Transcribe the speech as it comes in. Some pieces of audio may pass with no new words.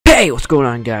Hey, what's going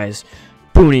on, guys?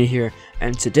 Booney here,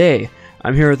 and today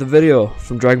I'm here with a video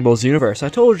from Dragon Ball Z Universe. I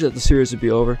told you that the series would be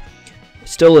over. It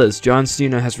still is. John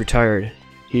Cena has retired.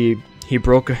 He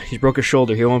broke his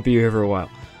shoulder. He won't be here for a while.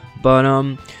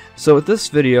 But so with this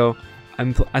video,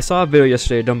 I saw a video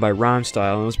yesterday done by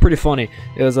Rhymestlye, and it was pretty funny.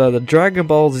 It was the Dragon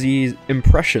Ball Z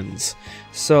impressions.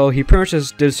 So he pretty much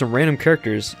just did some random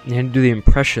characters and had to do the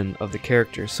impression of the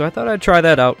character. So I thought I'd try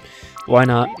that out. Why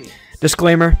not?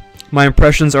 Disclaimer: my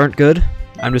impressions aren't good.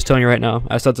 I'm just telling you right now.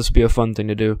 I thought this would be a fun thing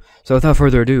to do. So without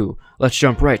further ado, let's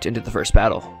jump right into the first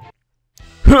battle.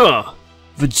 Huh!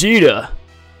 Vegeta!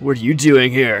 What are you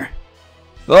doing here?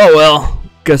 Oh well,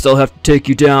 guess I'll have to take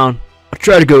you down. I'll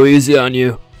try to go easy on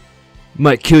you.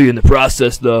 Might kill you in the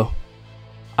process though.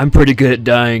 I'm pretty good at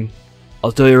dying.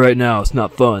 I'll tell you right now, it's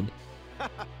not fun.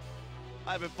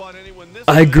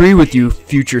 I agree with you,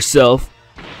 future self.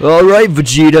 Alright,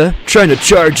 Vegeta. Trying to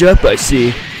charge up, I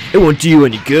see. It won't do you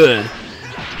any good.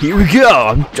 Here we go.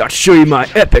 I'm about to show you my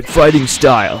epic fighting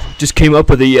style. Just came up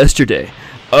with it yesterday.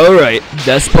 Alright,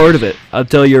 that's part of it. I'll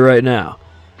tell you right now.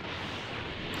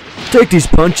 Take these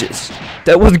punches.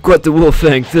 That wasn't quite the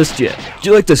Wolfang fist yet. Do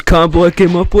you like this combo I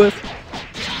came up with?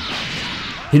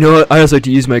 You know what? I just like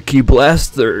to use my Ki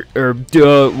Blast or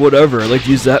whatever. I like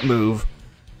to use that move.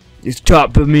 He's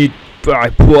top of me by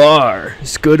par.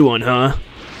 It's a good one, huh?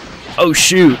 Oh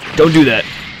shoot, don't do that.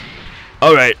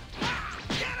 Alright.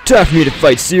 Time for me to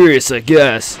fight serious, I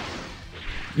guess.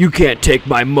 You can't take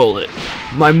my mullet.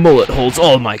 My mullet holds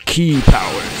all my ki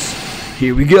powers.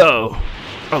 Here we go.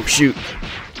 Oh shoot.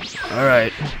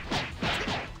 Alright.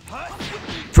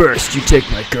 First, you take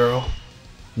my girl.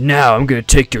 Now I'm gonna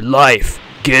take your life.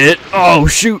 Get it? Oh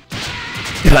shoot.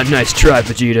 Nice try,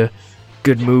 Vegeta.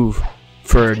 Good move.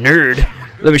 For a nerd.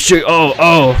 Let me show you.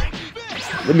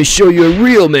 Let me show you a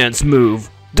real man's move.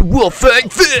 The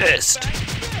Wolfang Fist!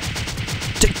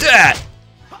 Take that!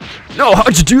 No,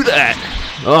 how'd you do that?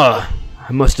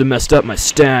 I must have messed up my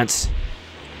stance.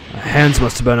 My hands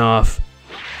must have been off.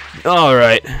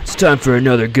 Alright, it's time for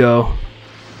another go.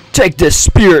 Take this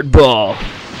spirit ball!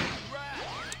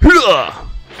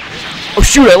 Oh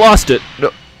shoot, I lost it!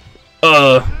 No.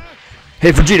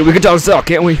 Hey Vegeta, we can talk this out,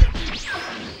 can't we?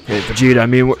 Hey Vegeta, I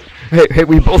mean, hey,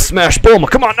 we both smashed Bulma.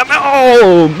 Come on,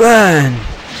 oh man!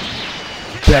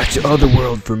 Back to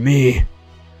Otherworld for me.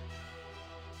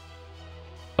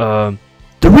 The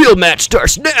real match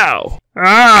starts now!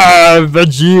 Ah,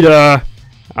 Vegeta!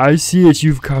 I see that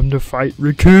you've come to fight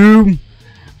Raccoon.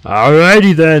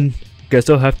 Alrighty then. Guess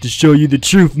I'll have to show you the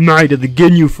true might of the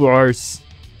Ginyu Force.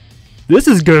 This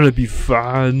is gonna be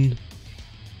fun.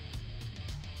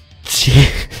 Hey,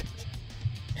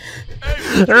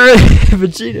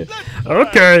 Vegeta.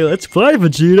 Okay, let's play,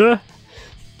 Vegeta.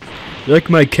 You like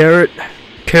my carrot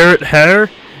hair?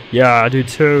 Yeah, I do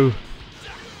too.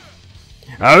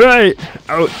 Alright.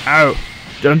 Ow.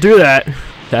 Don't do that.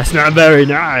 That's not very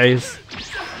nice.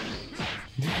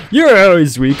 You're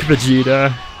always weak,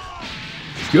 Vegeta.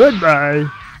 Goodbye.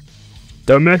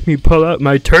 Don't make me pull out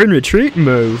my turn retreat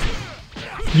move.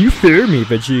 You fear me,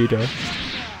 Vegeta.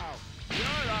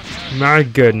 My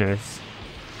goodness.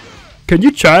 Can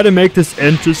you try to make this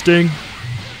interesting?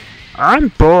 I'm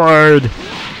bored.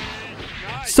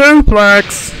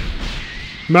 Suplex!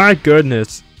 My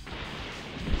goodness.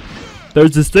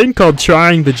 There's this thing called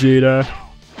trying, Vegeta.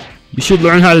 You should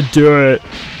learn how to do it.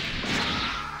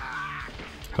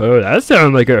 Oh, that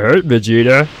sounded like it hurt,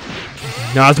 Vegeta.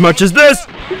 Not as much as this!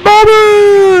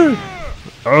 Bobby!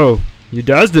 Oh, you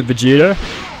does it, Vegeta.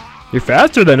 You're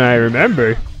faster than I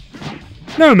remember.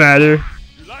 No matter.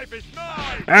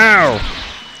 Ow!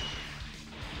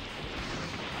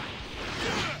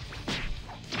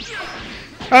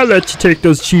 I'll let you take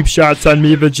those cheap shots on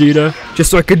me, Vegeta,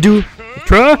 just so I could do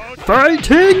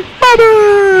fighting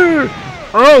Bobby!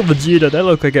 Oh, Vegeta, that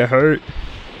looked like it hurt.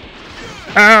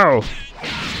 Ow!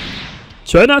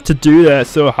 Try not to do that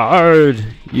so hard.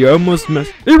 You almost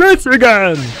messed. Erase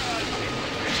again!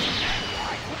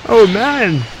 Oh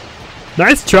man!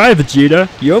 Nice try, Vegeta.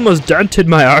 You almost dented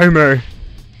my armor.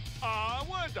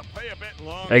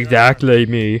 Exactly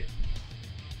me.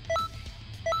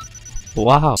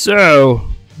 Wow. So,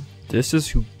 this is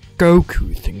who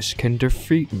Goku thinks can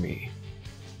defeat me.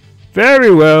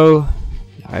 Very well.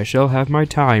 I shall have my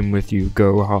time with you,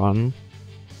 Gohan.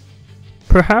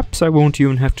 Perhaps I won't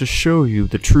even have to show you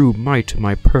the true might of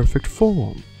my perfect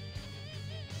form.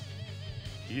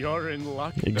 You're in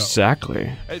luck,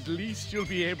 exactly. Though. At least you'll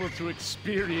be able to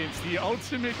experience the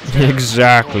ultimate.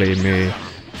 Exactly me.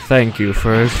 Thank you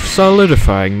for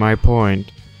solidifying my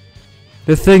point.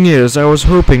 The thing is, I was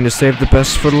hoping to save the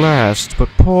best for last, but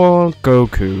poor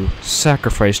Goku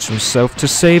sacrificed himself to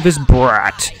save his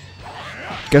brat.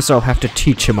 Guess I'll have to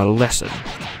teach him a lesson.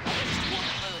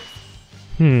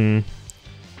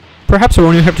 Perhaps I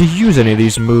won't even have to use any of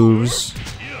these moves.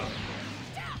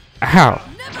 Ow.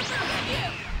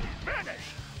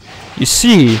 You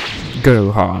see,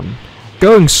 Gohan,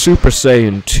 going Super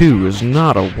Saiyan 2 is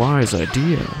not a wise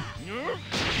idea.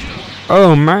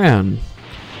 Oh man.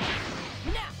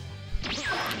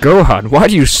 Gohan, why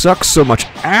do you suck so much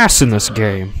ass in this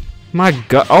game? My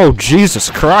god, oh Jesus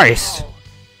Christ.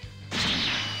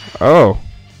 Oh.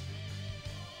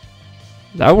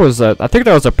 That was I think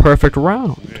that was a perfect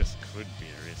round. This could be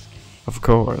risky. Of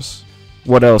course.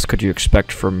 What else could you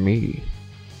expect from me?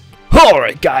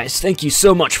 Alright guys, thank you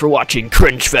so much for watching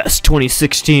Cringe Fest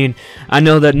 2016. I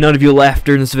know that none of you laughed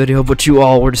during this video, but you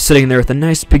all were just sitting there with a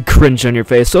nice big cringe on your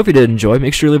face, so if you did enjoy,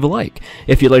 make sure you leave a like.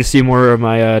 If you'd like to see more of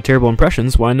my terrible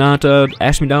impressions, why not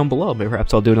ask me down below. Maybe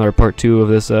perhaps I'll do another part 2 of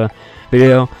this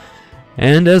video.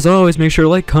 And as always, make sure to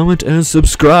like, comment, and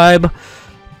subscribe.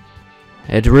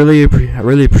 I really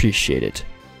appreciate it.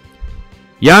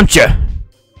 Yamcha!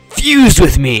 Fused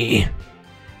with me!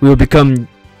 We will become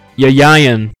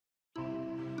Yayan.